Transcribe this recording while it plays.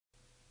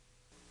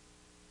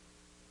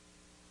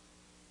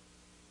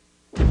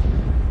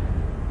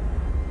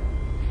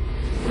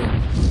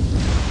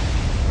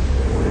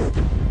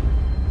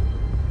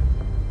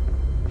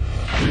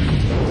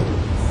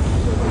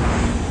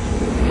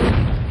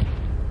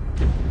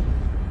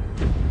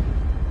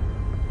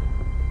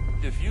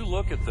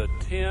look at the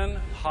 10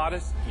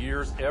 hottest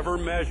years ever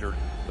measured,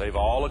 they've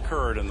all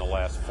occurred in the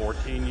last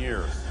 14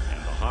 years. And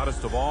the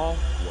hottest of all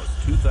was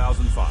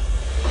 2005.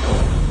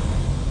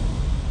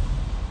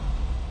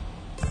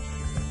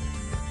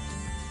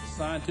 The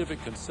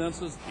scientific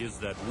consensus is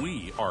that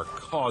we are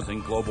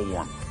causing global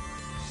warming.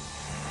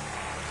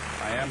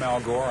 I am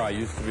Al Gore. I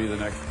used to be the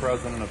next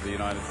president of the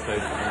United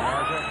States of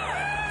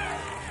America.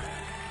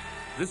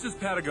 This is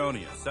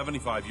Patagonia,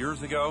 75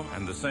 years ago,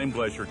 and the same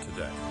glacier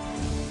today.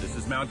 This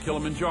is Mount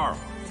Kilimanjaro,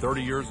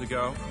 30 years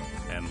ago,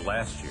 and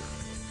last year.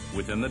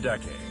 Within the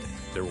decade,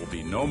 there will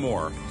be no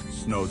more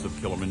snows of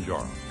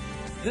Kilimanjaro.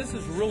 This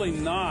is really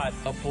not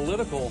a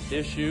political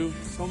issue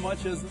so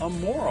much as a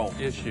moral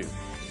issue.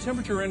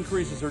 Temperature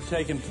increases are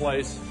taking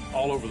place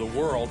all over the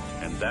world,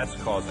 and that's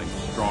causing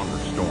stronger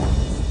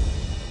storms.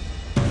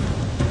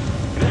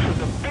 This is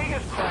the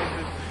biggest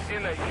crisis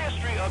in the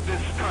history of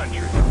this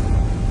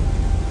country.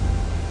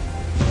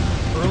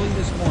 Early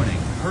this morning,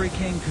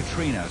 Hurricane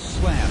Katrina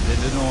slammed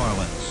into New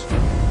Orleans.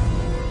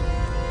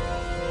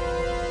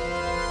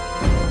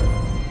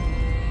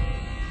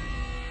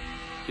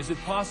 Is it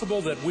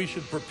possible that we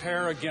should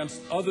prepare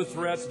against other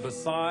threats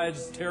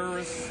besides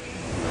terrorists?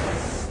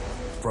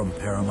 From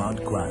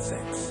Paramount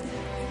Classics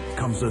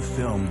comes a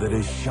film that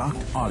has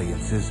shocked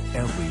audiences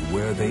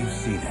everywhere they've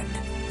seen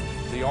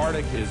it. The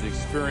Arctic is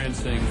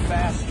experiencing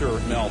faster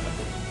melting.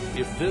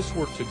 If this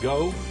were to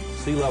go,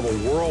 sea level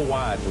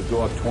worldwide would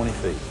go up 20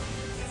 feet.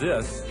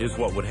 This is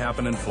what would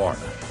happen in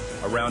Florida.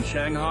 Around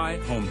Shanghai,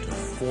 home to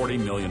 40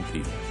 million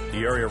people. The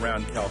area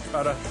around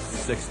Calcutta,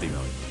 60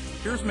 million.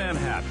 Here's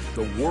Manhattan.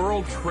 The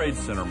World Trade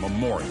Center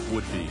Memorial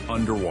would be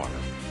underwater.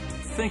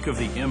 Think of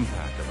the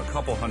impact of a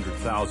couple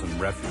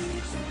 100,000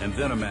 refugees, and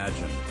then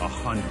imagine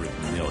 100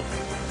 million.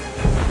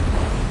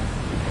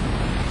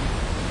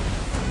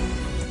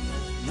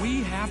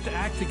 We have to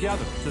act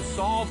together to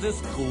solve this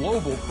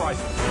global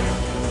crisis.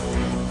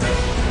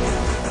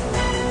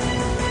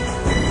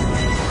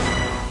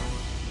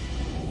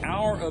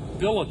 Our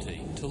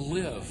ability to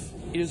live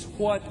is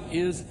what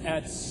is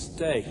at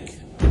stake.